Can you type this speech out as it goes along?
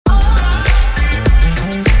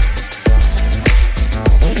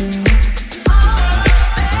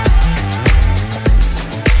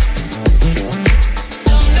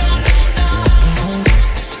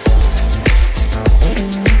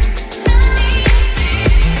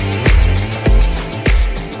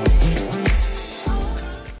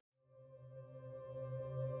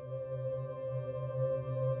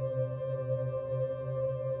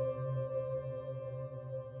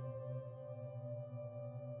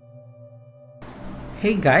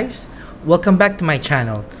Hey guys, welcome back to my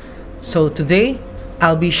channel. So today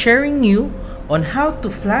I'll be sharing you on how to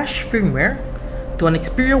flash firmware to an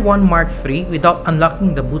Xperia 1 Mark III without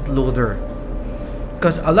unlocking the bootloader.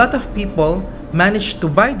 Because a lot of people manage to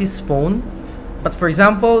buy this phone, but for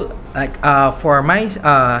example, like for my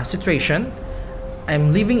situation,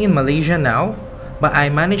 I'm living in Malaysia now, but I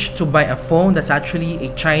managed to buy a phone that's actually a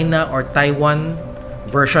China or Taiwan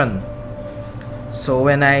version. So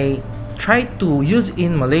when I try to use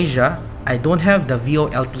in Malaysia, I don't have the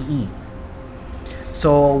VoLTE.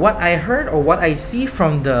 So what I heard or what I see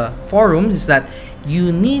from the forums is that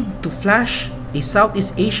you need to flash a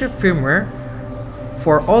Southeast Asia firmware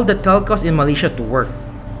for all the telcos in Malaysia to work.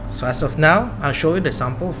 So as of now, I'll show you the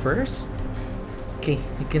sample first. Okay,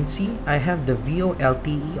 you can see I have the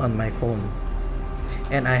VoLTE on my phone,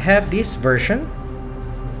 and I have this version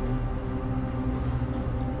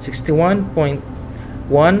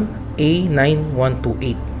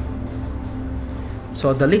 61.1A9128.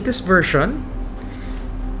 So the latest version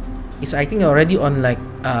is, I think, already on like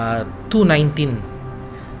 219.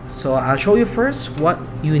 So I'll show you first what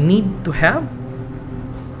you need to have.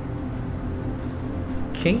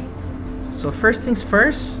 Okay, so first things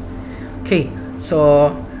first. Okay,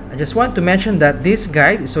 so I just want to mention that this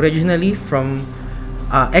guide is originally from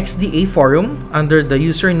XDA forum under the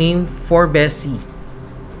username forbesi.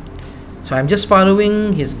 So I'm just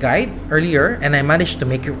following his guide earlier and I managed to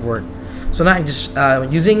make it work. So now I'm just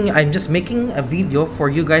making a video for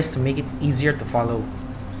you guys to make it easier to follow.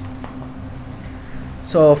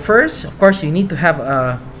 So first, of course, you need to have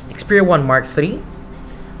a Xperia 1 Mark III,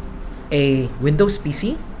 a Windows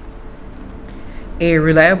PC, a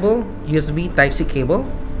reliable USB Type-C cable,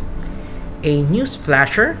 a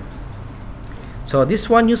NewFlasher. So this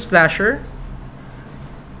one, NewFlasher,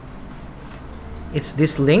 it's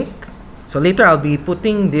this link. So later I'll be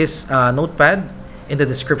putting this notepad in the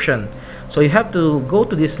description. So you have to go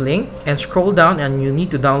to this link and scroll down, and you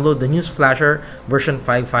need to download the NewFlasher version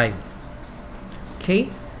 5.5. Okay,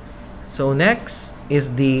 so next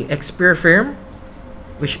is the XperiFirm,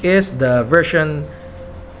 which is the version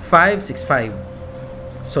 5.6.5.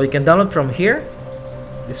 So you can download from here,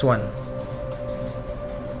 this one.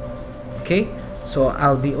 Okay, so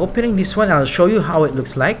I'll be opening this one. I'll show you how it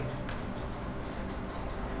looks like.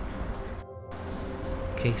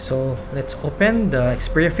 Okay, so let's open the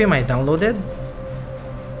XperiFirm I downloaded.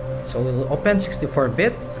 So we'll open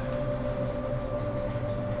 64-bit.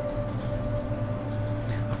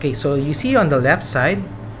 Okay, so you see on the left side,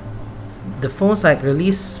 the phone's like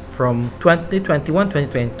released from 2021,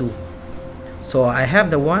 2022. So I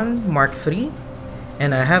have the 1 Mark III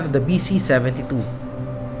and I have the BC72.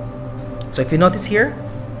 So if you notice here,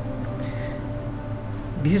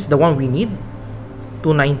 this is the one we need,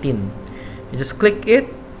 219. You just click it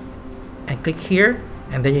and click here,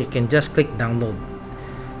 and then you can just click download.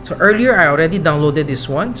 So earlier I already downloaded this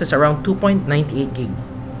one, so it's around 2.98 gig.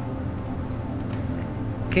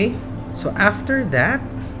 Okay, so after that,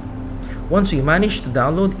 once we manage to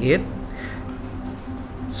download it,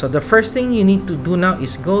 so the first thing you need to do now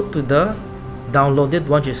is go to the downloaded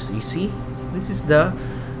one. Just you see, this is the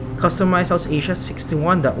customized South Asia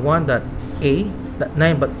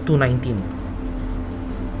 61.1.A.9.219.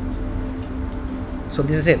 So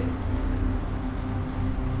this is it.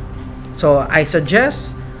 So I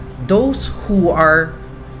suggest those who are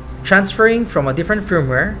transferring from a different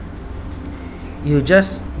firmware, you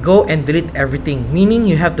just go and delete everything, meaning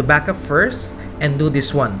you have to back up first and do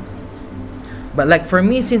this one. But like for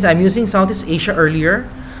me, since I'm using Southeast Asia earlier,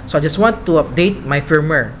 so I just want to update my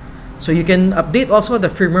firmware. So you can update also the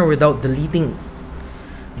firmware without deleting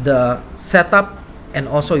the setup and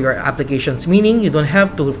also your applications, meaning you don't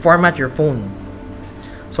have to format your phone.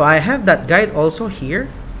 So I have that guide also here,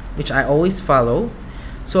 which I always follow.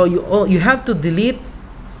 So you have to delete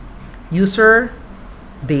user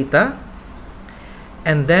data,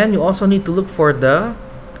 and then you also need to look for the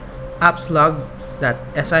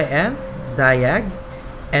appslog.sin, diag,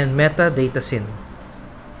 and metadata.sin.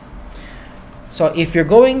 So if you're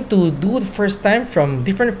going to do the first time from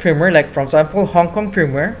different firmware, like for example Hong Kong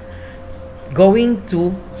firmware, going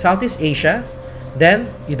to Southeast Asia,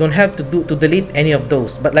 then you don't have to delete any of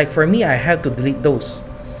those. But like for me, I have to delete those.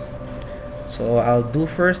 So I'll do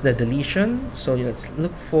first the deletion. So let's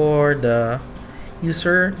look for the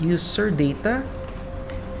user data,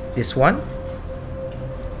 this one.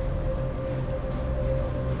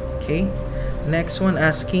 Okay, next one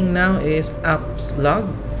asking now is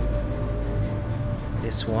appslog,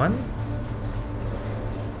 this one.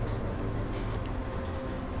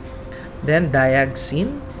 Then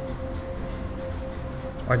diag.sin,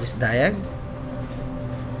 or this diag.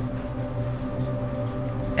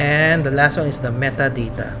 and the last one is the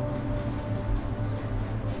metadata.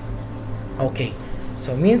 Okay,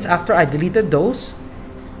 so means after I deleted those,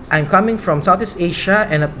 I'm coming from Southeast Asia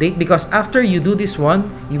and update, because after you do this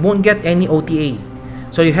one, you won't get any OTA.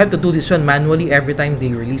 So you have to do this one manually every time they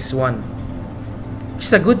release one.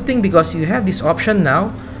 It's a good thing because you have this option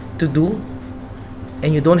now to do,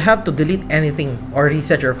 and you don't have to delete anything or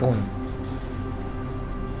reset your phone.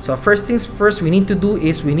 So first things first, we need to do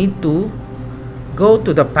is we need to go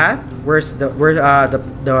to the path where the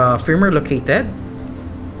firmware located,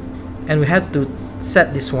 and we have to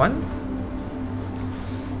set this one.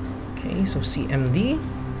 Okay, so cmd.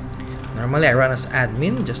 Normally I run as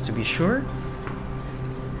admin just to be sure.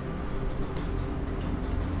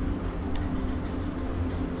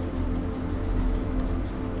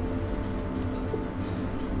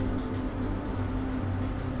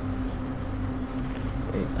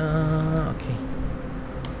 Okay,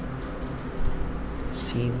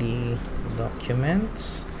 cd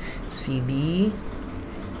documents, cd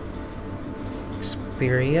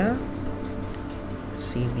Xperia,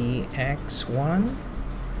 cdx1,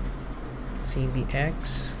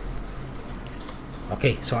 cdx.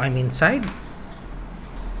 Okay, so I'm inside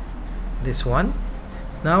this one.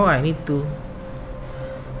 Now I need to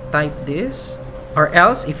type this, or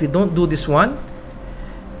else if you don't do this one,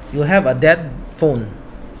 you'll have a dead phone.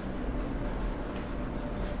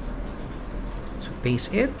 So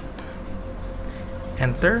paste it,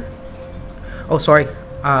 enter. Oh, sorry,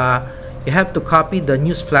 you have to copy the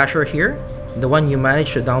NewFlasher here, the one you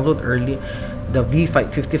managed to download early, the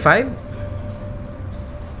V555.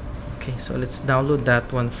 Okay, so let's download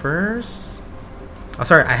that one first. Oh,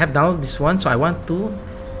 sorry, I have downloaded this one, so I want to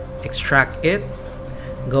extract it,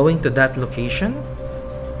 going to that location,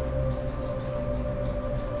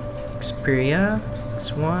 Xperia,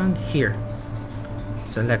 this one here,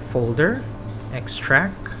 select folder,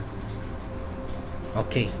 extract.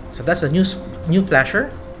 Okay, so that's the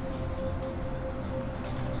NewFlasher.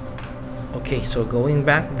 Okay, so going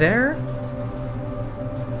back there,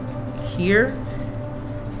 here,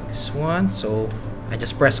 this one, so I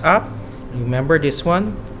just press up. Remember this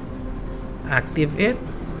one, active it.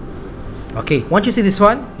 Okay, once you see this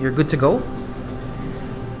one, you're good to go.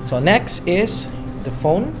 So next is the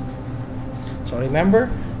phone. So remember,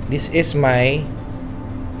 this is my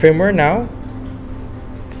firmware now.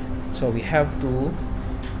 So we have to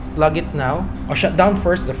plug it now, or shut down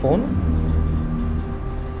first the phone.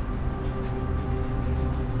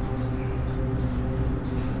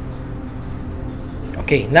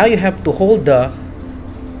 Okay, now you have to hold the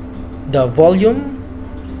volume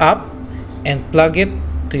up and plug it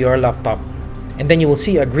to your laptop, and then you will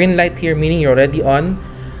see a green light here, meaning you're already on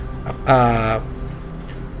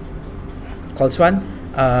called one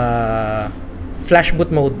flash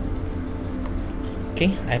boot mode.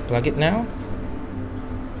 Okay, I plug it now.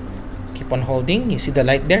 Keep on holding. You see the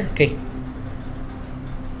light there? Okay.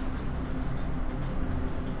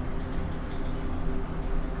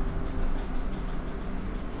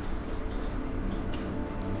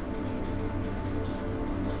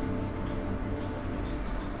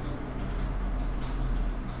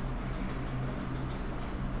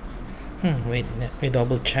 Wait, let me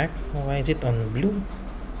double check. Why is it on blue?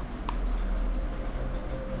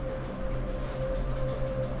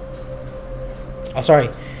 Oh, sorry.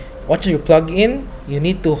 Once you plug in, you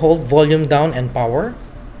need to hold volume down and power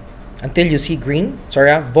until you see green.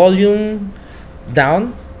 Sorry, volume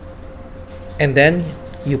down, and then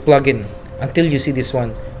you plug in until you see this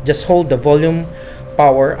one. Just hold the volume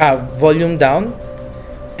down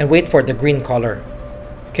and wait for the green color.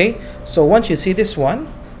 Okay, so once you see this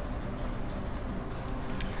one,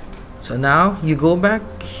 so now you go back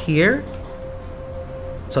here.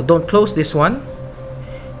 So don't close this one.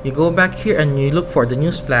 You go back here and you look for the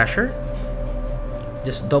NewFlasher.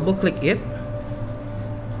 Just double click it.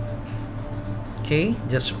 Okay,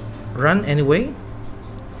 just run anyway.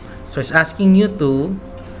 So it's asking you to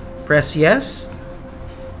press yes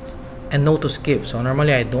and no to skip. So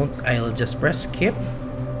normally I'll just press skip.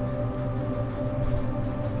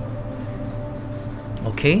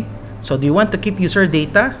 Okay, so do you want to keep user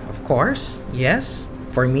data? Of course, yes,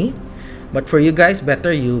 for me. But for you guys,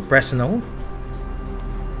 better you press no.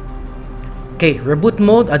 Okay, reboot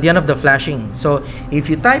mode at the end of the flashing. So if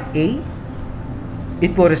you type A,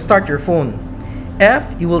 it will restart your phone.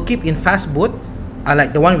 F, you will keep in fast boot,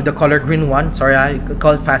 like the one with the color green one. Sorry, I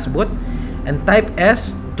call it fast boot. And type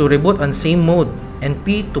S to reboot on same mode, and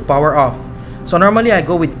P to power off. So normally I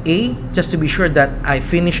go with A just to be sure that I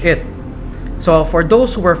finish it. So for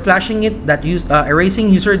those who were flashing it, that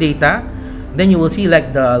erasing user data, then you will see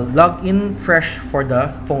like the login fresh for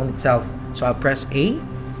the phone itself. So I'll press A,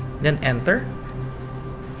 then enter.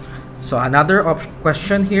 So another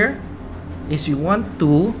question here is you want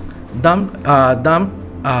to dump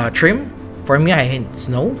trim. For me, it's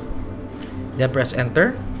no. Then press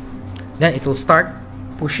enter. Then it will start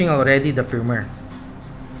pushing already the firmware.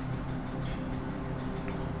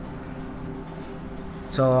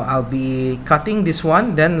 So I'll be cutting this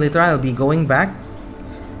one, then later I'll be going back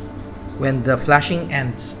when the flashing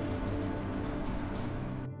ends.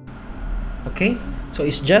 Okay, so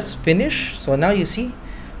it's just finished. So now you see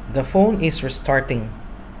the phone is restarting,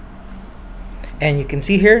 and you can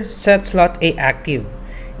see here set slot A active.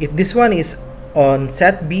 If this one is on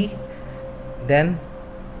set B, then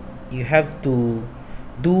you have to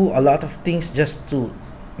do a lot of things just to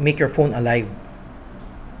make your phone alive.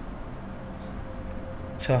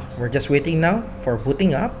 So we're just waiting now for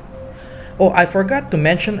booting up. Oh, I forgot to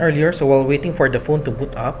mention earlier, so while waiting for the phone to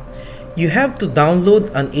boot up, you have to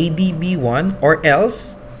download an ADB one, or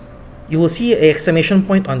else you will see an exclamation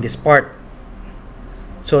point on this part.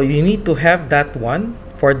 So you need to have that one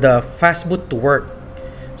for the fast boot to work.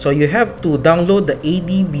 So you have to download the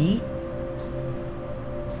ADB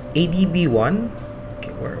one.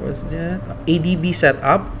 Okay, where was that? ADB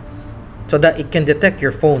setup, so that it can detect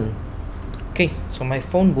your phone. Okay, so my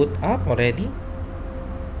phone boot up already.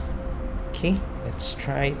 Okay, let's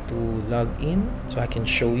try to log in so I can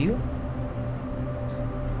show you.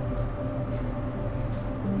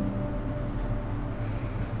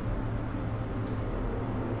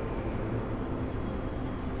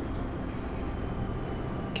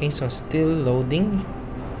 Okay, so still loading.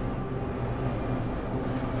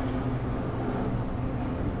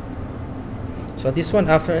 So this one,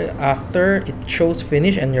 after it shows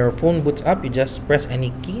finish and your phone boots up, you just press any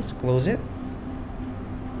key to close it.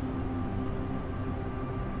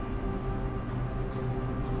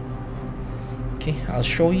 Okay, I'll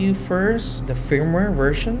show you first the firmware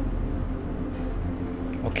version.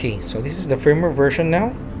 Okay, so this is the firmware version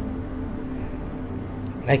now,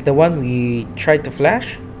 like the one we tried to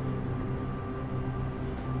flash.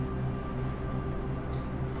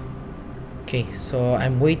 Okay, so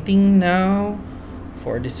I'm waiting now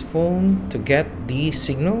for this phone to get the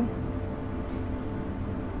signal.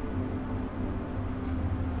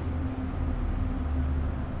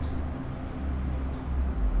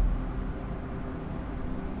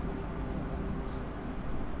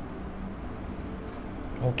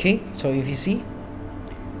 Okay, so if you see,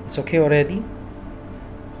 it's okay already.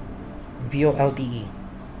 VoLTE.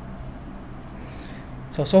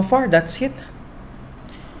 So far that's it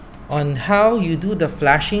on how you do the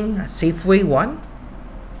flashing safe way one.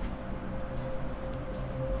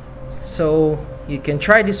 So you can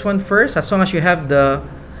try this one first, as long as you have the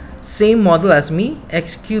same model as me,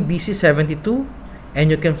 XQBC72, and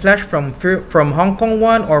you can flash from Hong Kong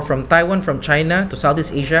one, or from Taiwan, from China to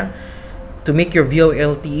Southeast Asia, to make your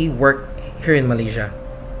VoLTE work here in Malaysia.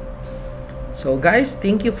 So guys,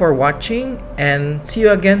 thank you for watching, and see you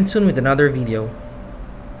again soon with another video.